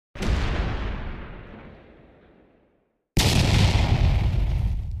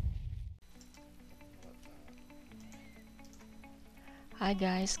Hi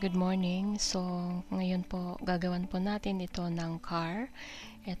guys, good morning. So, ngayon po gagawan po natin ito ng car.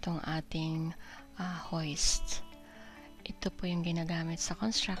 Itong ating hoist. Ito po yung ginagamit sa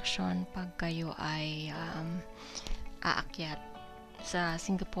construction pag kayo ay aakyat. Sa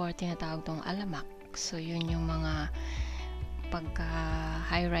Singapore, tinatawag tong alamak. So, yun yung mga pagka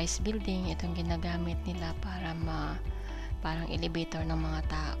high-rise building, itong ginagamit nila para parang elevator ng mga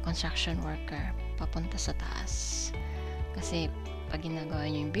construction worker papunta sa taas. Kasi pag ginagawa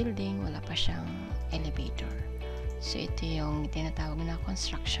nyo yung building, wala pa siyang elevator. So, ito yung tinatawag na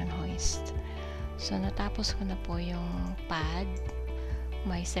construction hoist. So, natapos ko na po yung pad.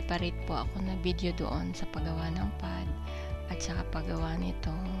 May separate po ako na video doon sa paggawa ng pad at saka paggawa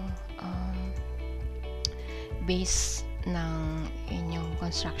nitong base ng inyong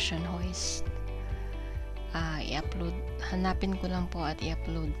construction hoist. I-upload, hanapin ko lang po at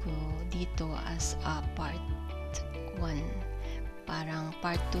i-upload ko dito as a part 1. Parang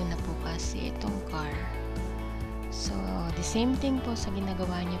part 2 na po kasi itong car. So, the same thing po sa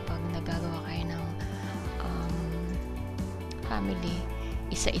ginagawa niyo pag nagagawa kayo ng family.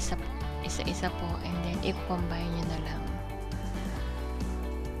 Isa-isa po and then i-combine nyo na lang.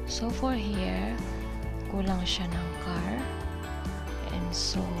 So, for here, kulang siya ng car. And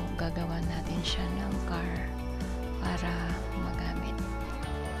so, gagawa natin siya ng car para magamit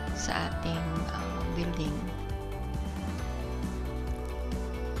sa ating building.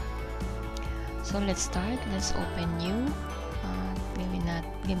 So, let's start. Let's open new.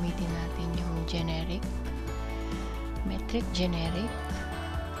 Gamitin natin yung generic. Metric generic.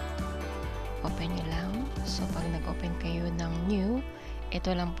 Open nyo lang. So, pag nag-open kayo ng new,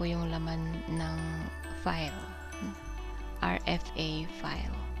 ito lang po yung laman ng file. RFA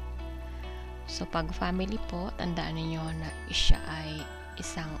file. So, pag family po, tandaan niyo na siya ay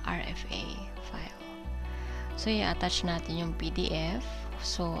isang RFA file. So, i-attach natin yung PDF.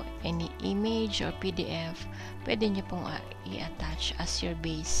 So, any image or PDF, pwede nyo pong i-attach as your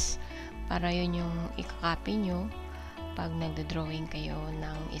base para yun yung i-copy nyo pag nagdo-drawing kayo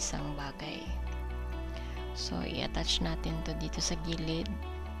ng isang bagay. So, i-attach natin to dito sa gilid.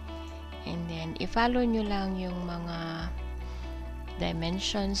 And then, i-follow nyo lang yung mga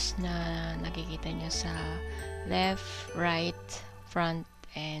dimensions na nakikita nyo sa left, right, front,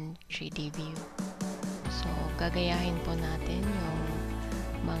 and 3D view. So, gagayahin po natin yung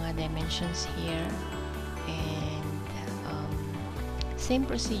mga dimensions here and same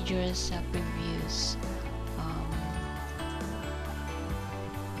procedures sa previous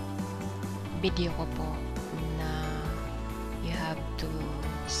video ko po na you have to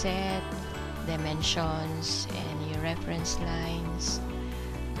set dimensions and your reference lines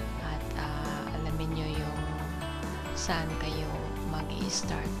at alamin nyo yung saan kayo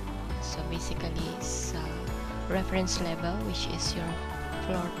mag-i-start. So basically sa reference level, which is your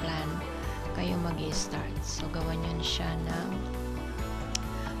floor plan, kayo mag-i-start. So gawan nyo siya ng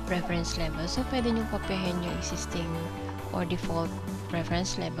reference level. So pwede nyo kopyahin yung existing or default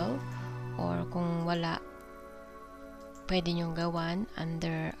reference level, or kung wala, pwede nyo gawan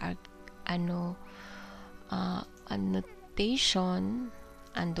under annotation.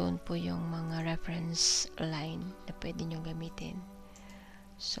 Andun po yung mga reference line na pwede nyo gamitin.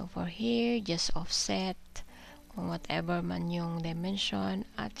 So for here, just offset kung whatever man yung dimension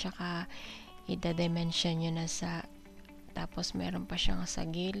at saka ida-dimension nyo na sa, tapos meron pa siyang sa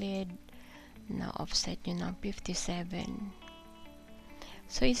gilid na offset nyo ng 57.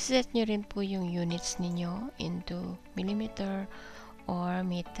 So iset nyo rin po yung units ninyo into millimeter or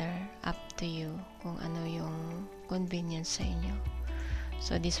meter, up to you kung ano yung convenience sa inyo.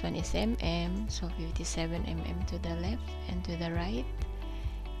 So this one is mm, so 57 mm to the left and to the right.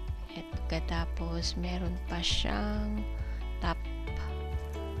 At katapos meron pa siyang top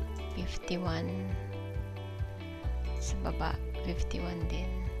 51 sa baba, 51 din.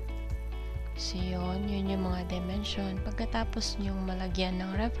 So yun yung mga dimension. Pagkatapos nyong malagyan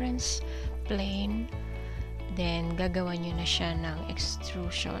ng reference plane, then gagawan nyo na siya ng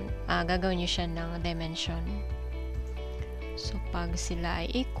extrusion, gagawin nyo siya ng dimension. So pag sila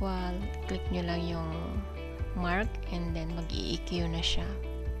ay equal, click nyo lang yung mark and then mag-i-EQ na siya.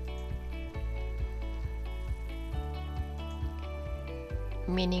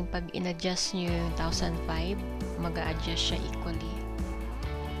 Meaning, pag in-adjust nyo yung 1005, mag-a-adjust siya equally.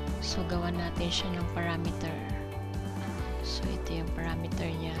 So, gawan natin siya ng parameter. So, ito yung parameter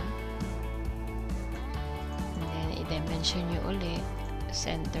niya. And then, i-dimension nyo ulit,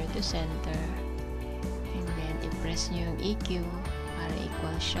 center to center. And then, i-press nyo yung EQ para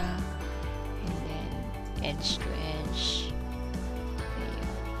equal siya. And then, edge to edge. Ayun.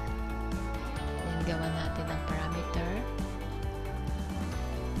 Then, gawan natin ng parameter.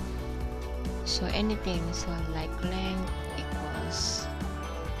 So anything, so like length equals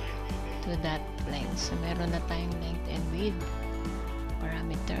to that length. So meron na tayong length and width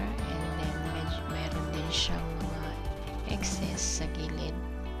parameter, and then meron din siyang mga excess sa gilid.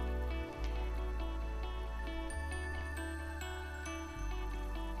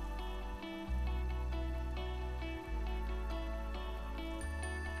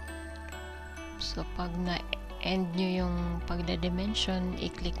 So pag na-end nyo yung pagda-dimension,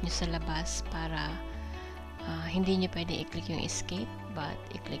 i-click nyo sa labas para hindi nyo pwede i-click yung escape, but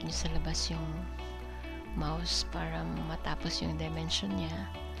i-click nyo sa labas yung mouse para matapos yung dimension niya.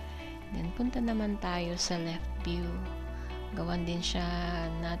 Then punta naman tayo sa left view. Gawan din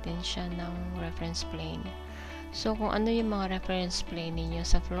natin siya ng reference plane. So kung ano yung mga reference plane niyo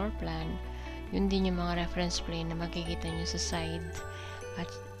sa floor plan, yun din yung mga reference plane na makikita nyo sa side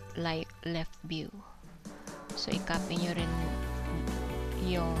at like left view. So i-copy nyo rin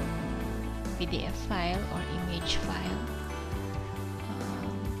yung PDF file or image file,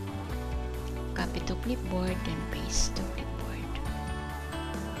 copy to clipboard, then paste to clipboard.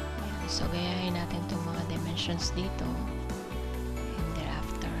 Ayan. So gayahin natin itong mga dimensions dito, and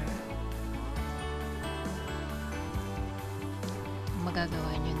thereafter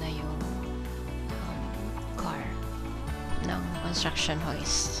magagawa nyo na yung car ng construction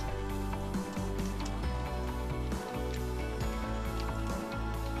hoist.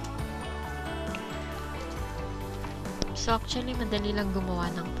 So actually madali lang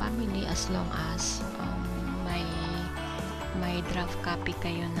gumawa ng family as long as may draft copy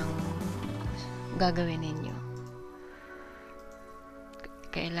kayo ng gagawin ninyo.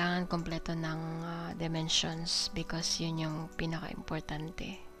 Kailangan kompleto ng dimensions because yun yung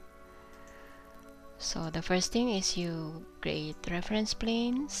pinaka-importante. So the first thing is you create reference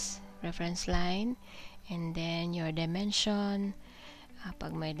planes, reference line, and then your dimension.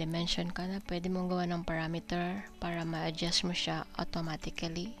 Pag may dimension ka na, pwede mong gawa ng parameter para ma-adjust mo siya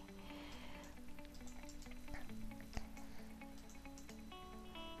automatically.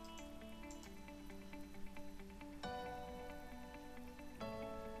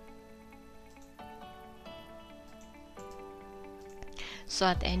 So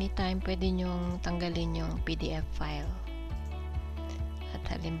at any time, pwede nyong tanggalin yung PDF file. At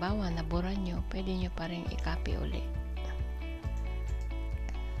halimbawa, nabura nyo, pwede nyo pa rin i-copy ulit.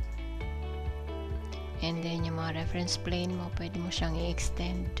 And then yung mga reference plane mo, pwede mo siyang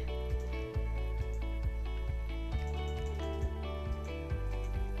i-extend.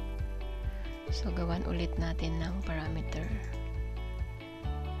 So gawan ulit natin ng parameter.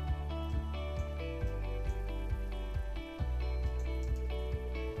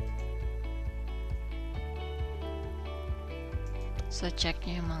 So check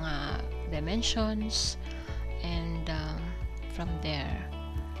nyo yung mga dimensions, and from there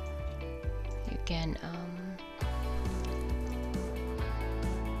you can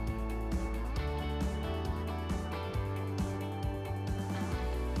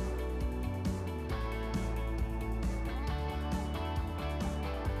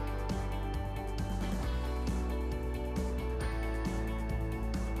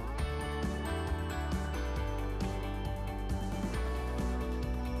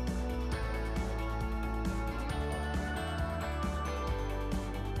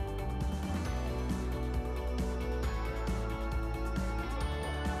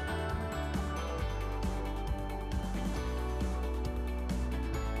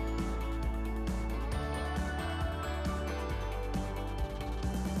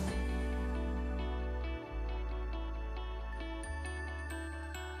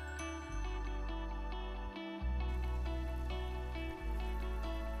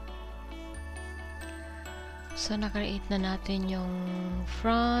so na-create na natin yung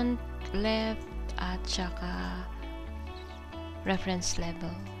front, left, at saka reference level.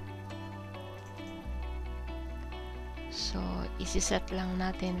 So isi-set lang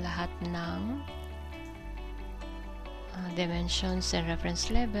natin lahat ng dimensions and reference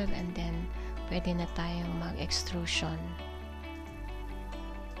level, and then pwede na tayong mag-extrusion.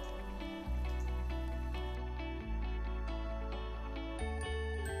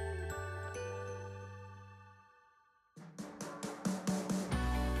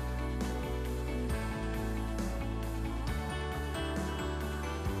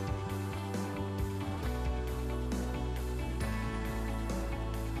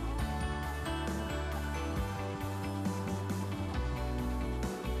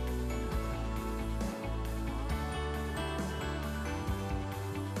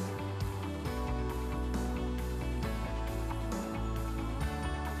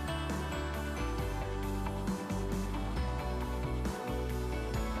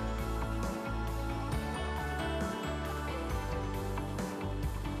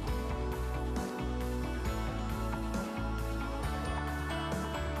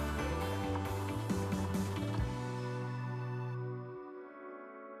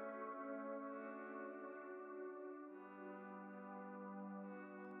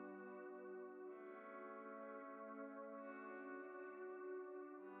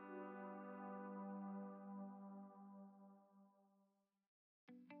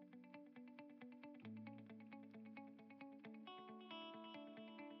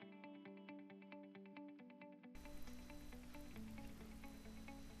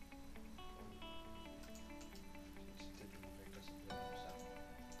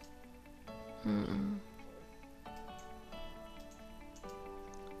 Mm-mm.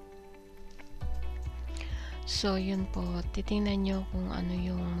 So, yun po, titingnan nyo kung ano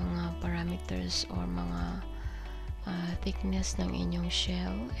yung mga parameters or mga thickness ng inyong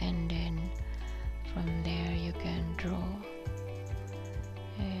shell, and then from there you can draw.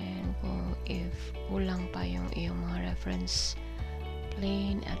 And kung if kulang pa yung iyong mga reference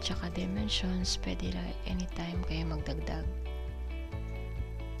plane at saka dimensions, pwede lang anytime kayo magdagdag.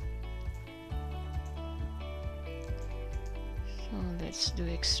 So let's do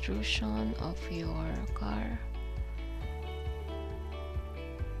extrusion of your car.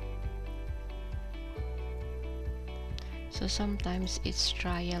 So sometimes it's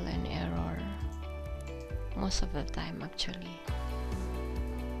trial and error, most of the time actually,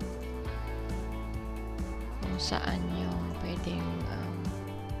 kung saan yung pwedeng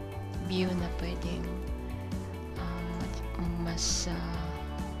view na pwedeng mas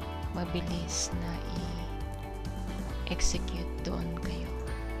mabilis na i-execute doon kayo.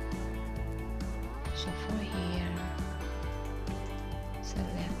 So for here, sa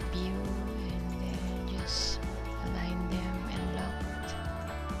left view, and then just align them and locked.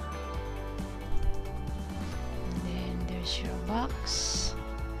 And then there's your box.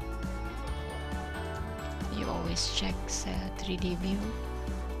 You always check sa 3D view,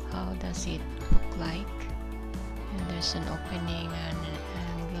 how does it look like, and there's an opening and an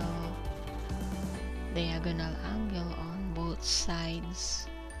angle, diagonal angle on both sides,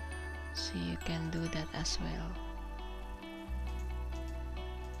 so you can do that as well.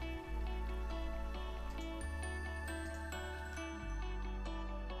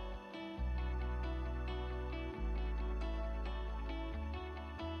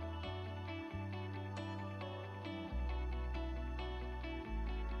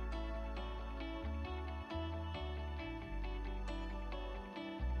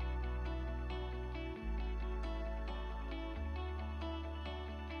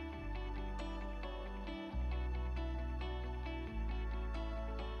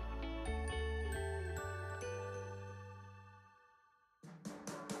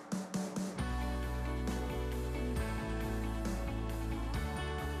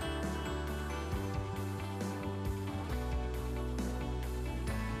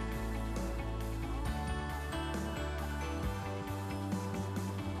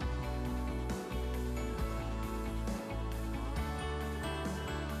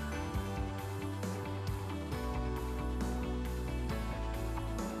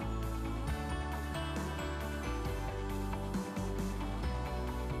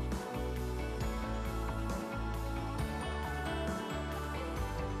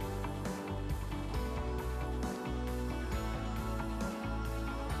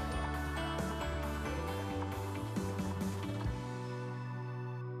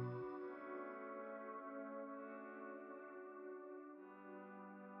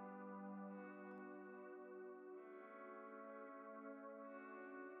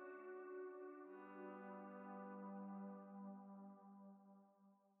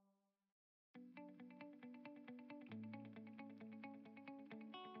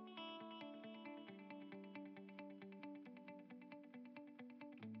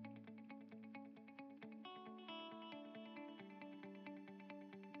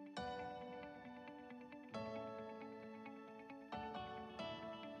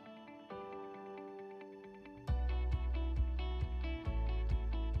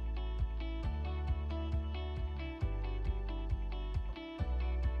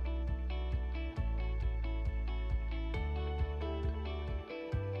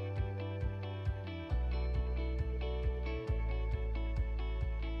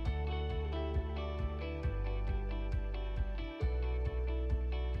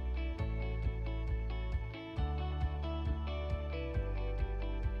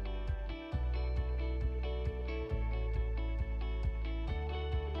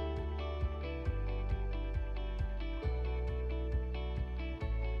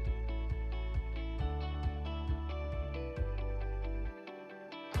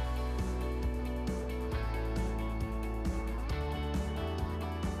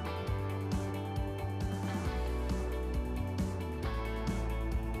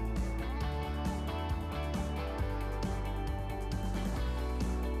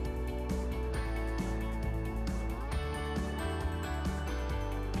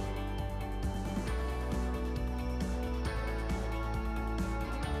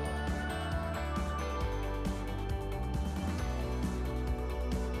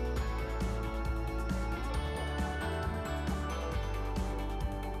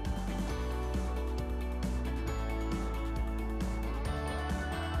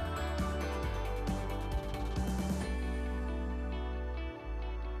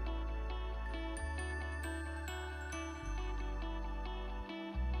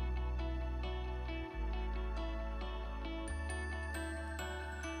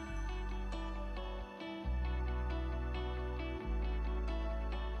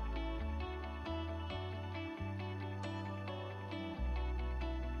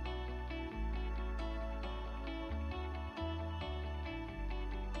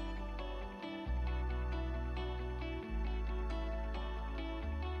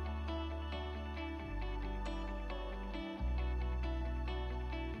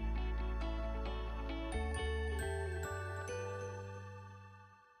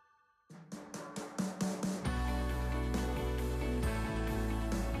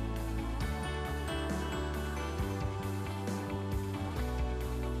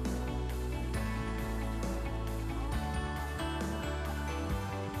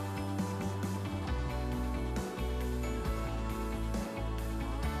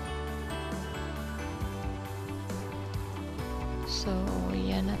 So,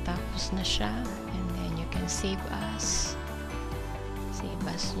 yan, natapos na siya. And then, you can save as. Save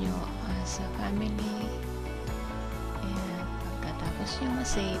as nyo as a family. And pagkatapos nyo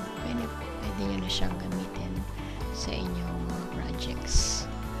ma-save, pwede nyo na siyang gamitin sa inyong mga projects.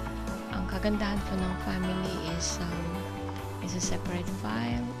 Ang kagandahan po ng family is a separate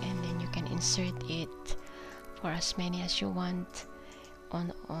file, and then you can insert it for as many as you want on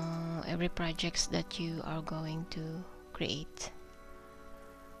every projects that you are going to create.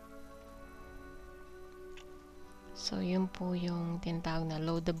 So, yun po yung tinatawag na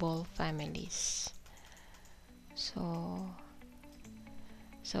loadable families. So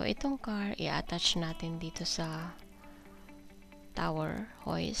itong car, i-attach natin dito sa tower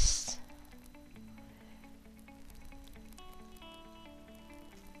hoist.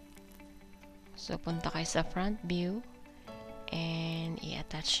 So, punta kayo sa front view and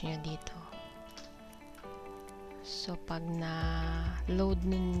i-attach nyo dito. So, pag na-load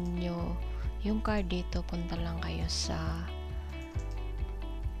ninyo yung car dito, punta lang kayo sa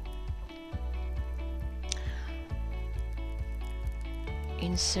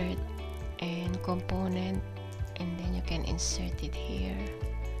insert and component, and then you can insert it here.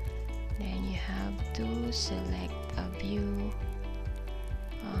 Then you have to select a view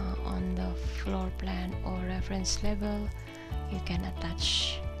on the floor plan or reference level. You can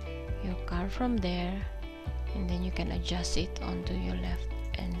attach your car from there, and then you can adjust it onto your left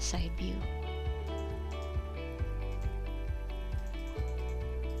and side view.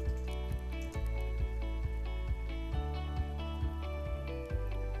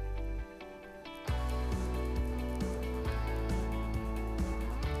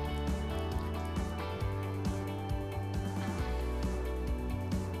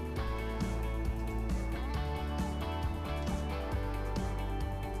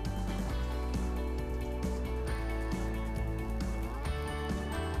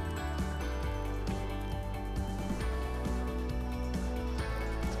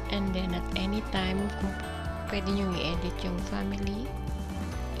 And then at any time, kung pwede nyo i-edit yung family,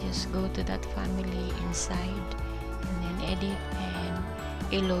 just go to that family inside and then edit, and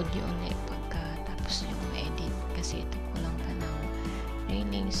i-load nyo ulit pagkatapos nyo edit, kasi ito kulang pa ng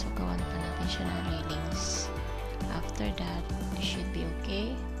railings, so gawan pa natin siya ng railings. After that, it should be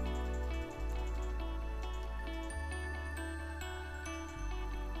okay.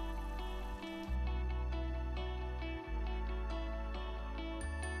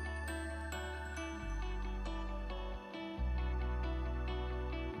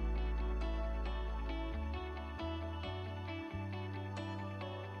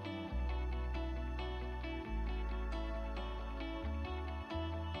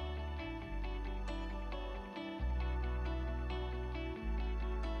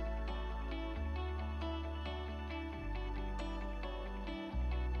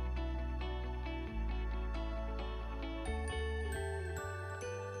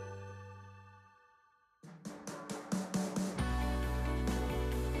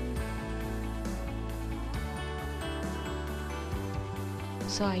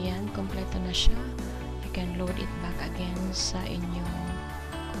 So, ayan, kompleto na siya. You can load it back again sa inyong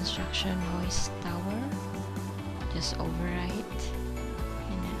construction hoist tower. Just overwrite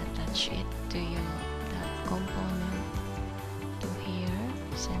and then attach it to that component to here,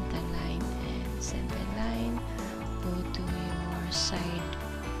 center line and center line. Go to your side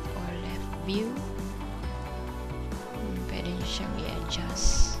or left view. Pwede nyo siyang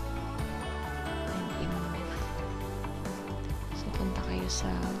i-adjust and i-move. So, punta kayo sa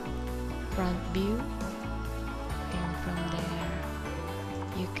front view, and from there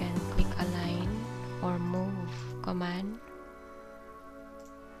you can click align or move command,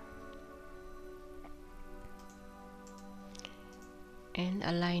 and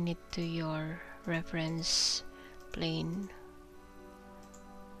align it to your reference plane.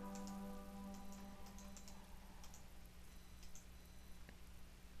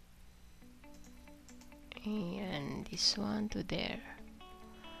 And this one to there.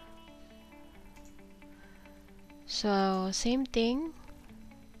 So, same thing,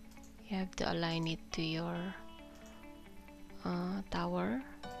 you have to align it to your tower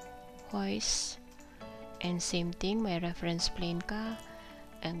hoist, and same thing, may reference plane ka,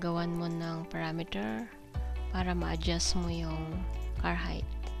 and gawan mo ng parameter para ma-adjust mo yung car height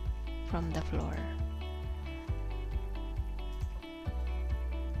from the floor.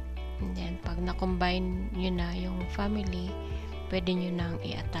 And then, pag na-combine nyo na yung family, pwede nyo nang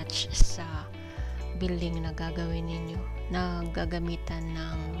i-attach sa building na gagawin ninyo, na gagamitan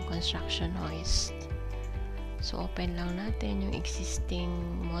ng construction hoist. So, open lang natin yung existing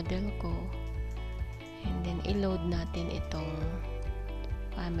model ko. And then, i-load natin itong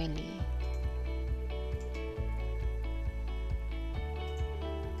family.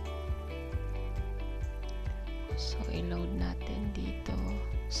 So, i-load natin dito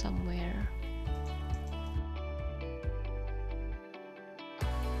somewhere.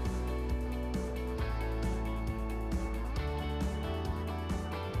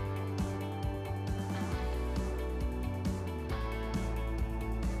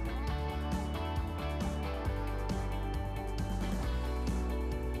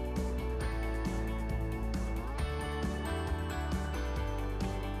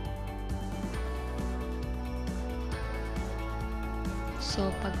 So,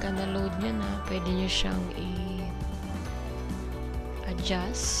 pagka na-load nyo na, pwede nyo siyang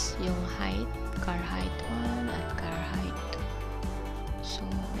i-adjust yung height, car height 1 at car height 2. So,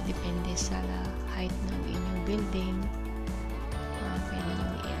 depende sa height ng inyong building, pwede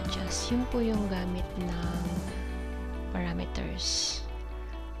nyo i-adjust. Yun po yung gamit ng parameters.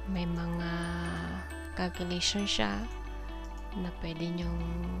 May mga calculation siya na pwede nyong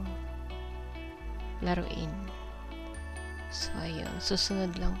laruin. So, ayun.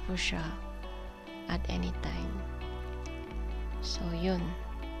 Susunod lang po siya at any time. So, yun.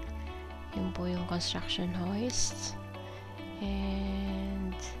 Yun po yung construction hoist.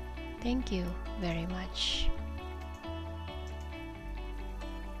 And thank you very much.